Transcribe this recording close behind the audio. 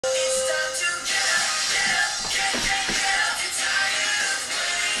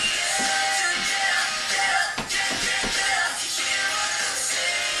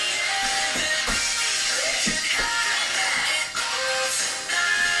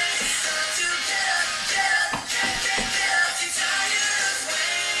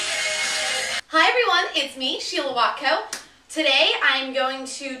it's me, Sheila Watko. Today I'm going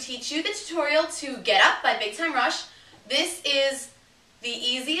to teach you the tutorial to Get Up by Big Time Rush. This is the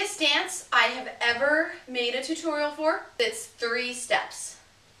easiest dance I have ever made a tutorial for. It's 3 steps.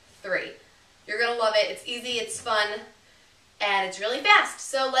 3. You're going to love it. It's easy, it's fun, and it's really fast.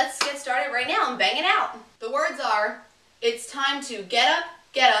 So let's get started right now and bang it out. The words are, it's time to get up,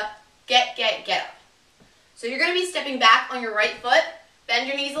 get up, get up. So you're going to be stepping back on your right foot, bend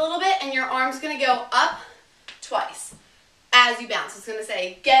your knees a little bit, and your arm's going to go up twice as you bounce. It's going to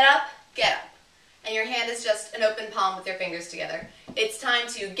say, get up, and your hand is just an open palm with your fingers together. It's time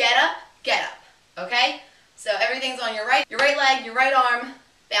to get up, okay? So everything's on your right leg, your right arm,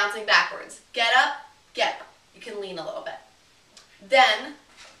 bouncing backwards. Get up, You can lean a little bit. Then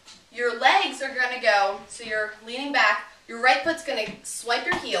your legs are going to go, so you're leaning back, your right foot's going to swipe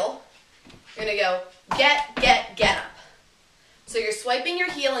your heel. You're going to go get up. So you're swiping your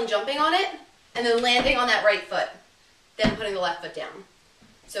heel and jumping on it, and then landing on that right foot, then putting the left foot down.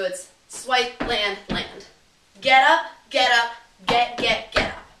 So it's swipe, land. Get up, get up.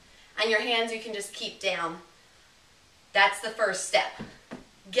 And your hands you can just keep down. That's the first step.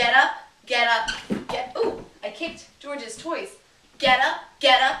 Get up, ooh, I kicked George's toys. Get up,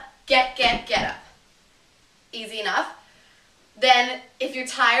 get up. Easy enough. Then, if you're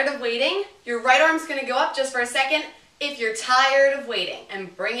tired of waiting, your right arm's going to go up just for a second. If you're tired of waiting,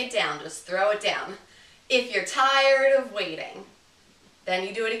 and bring it down, just throw it down. If you're tired of waiting, then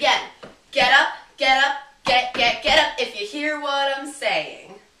you do it again. Get up, get up. If you hear what I'm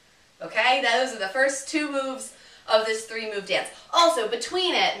saying. Okay, those are the first 2 moves of this 3-move dance. Also,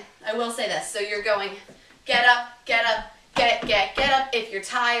 between it, I will say this. So you're going get up, get up. If you're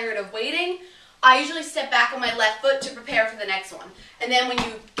tired of waiting, I usually step back on my left foot to prepare for the next one. And then when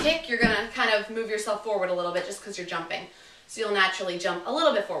you kick, you're going to kind of move yourself forward a little bit just because you're jumping. So you'll naturally jump a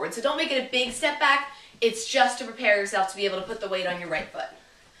little bit forward. So don't make it a big step back. It's just to prepare yourself to be able to put the weight on your right foot.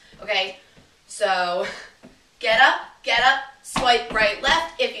 Okay? So get up, swipe right,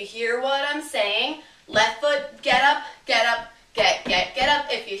 left. If you hear what I'm saying, left foot, get up.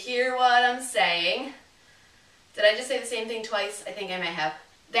 If you hear what I'm saying. Did I just say the same thing twice? I think I may have.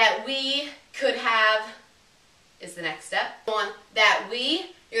 That we could have is the next step.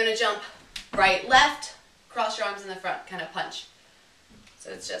 You're going to jump right, left, cross your arms in the front, kind of punch. So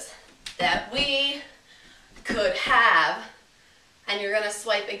it's just that we could have, and you're going to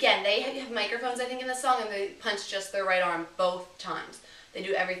swipe again. They have microphones, I think, in the song, and they punch just their right arm both times. They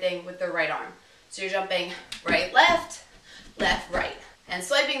do everything with their right arm. So you're jumping right, left, right, and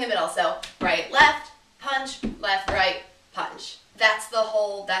swiping the middle. So right, left, punch, left, right, punch. That's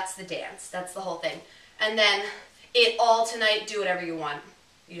the dance. That's the whole thing. And then, it all tonight, do whatever you want.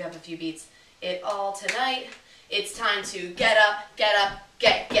 You have a few beats. It all tonight, it's time to get up.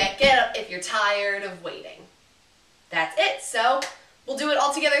 If you're tired of waiting. That's it. So, we'll do it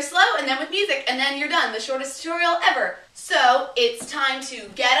all together slow, and then with music, and then you're done. The shortest tutorial ever. So, it's time to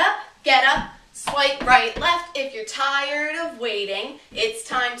get up, swipe right, left. If you're tired of waiting, it's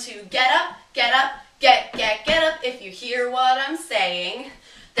time to get up. If you hear what I'm saying,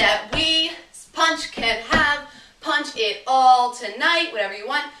 that we punch can have, punch it all tonight, whatever you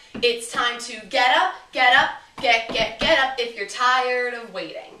want. It's time to get up. If you're tired of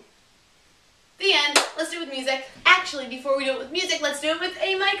waiting. The end. Let's do it with music. Actually, before we do it with music, let's do it with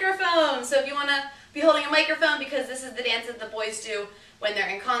a microphone. So if you want to be holding a microphone, because this is the dance that the boys do when they're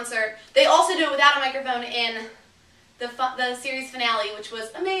in concert. They also do it without a microphone in the series finale, which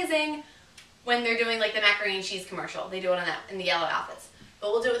was amazing. When they're doing like the macaroni and cheese commercial. They do it on that in the yellow outfits.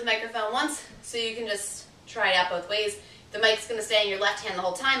 But we'll do it with microphone once, so you can just try it out both ways. The mic's going to stay in your left hand the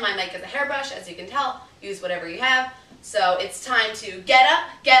whole time. My mic is a hairbrush, as you can tell. Use whatever you have. So it's time to get up.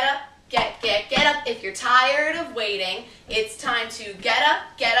 If you're tired of waiting, it's time to get up.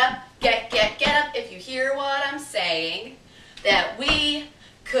 If you hear what I'm saying, that we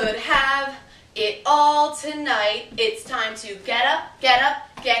could have it all tonight. It's time to get up.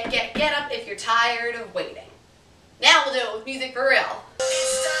 If you're tired of waiting. Now we'll do it with music for real.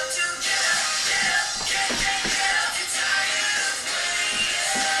 It's time to get up. You're tired of waiting.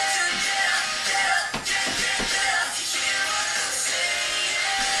 Get up. You hear what I'm saying?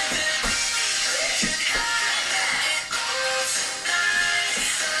 We could have it all tonight.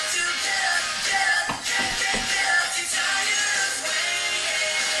 It's time to get up. You're tired of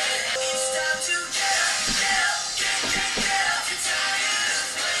waiting. It's time to get up. You're tired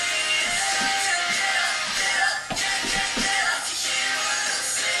of waiting. Get up. You hear what I'm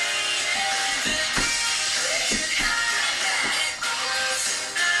saying?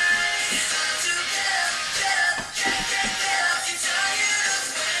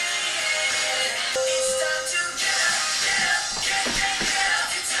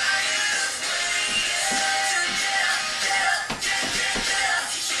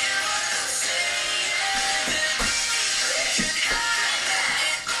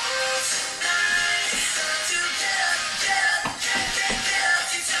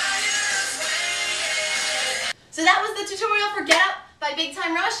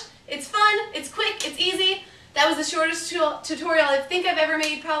 Time Rush. It's fun, it's quick, it's easy. That was the shortest tutorial I think I've ever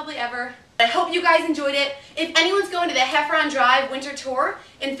made, probably ever. I hope you guys enjoyed it. If anyone's going to the Heffron Drive Winter Tour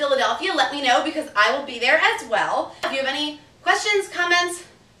in Philadelphia, let me know because I will be there as well. If you have any questions, comments,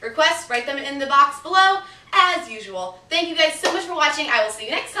 requests, write them in the box below as usual. Thank you guys so much for watching. I will see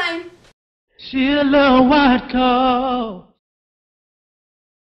you next time. Sheila, Watko.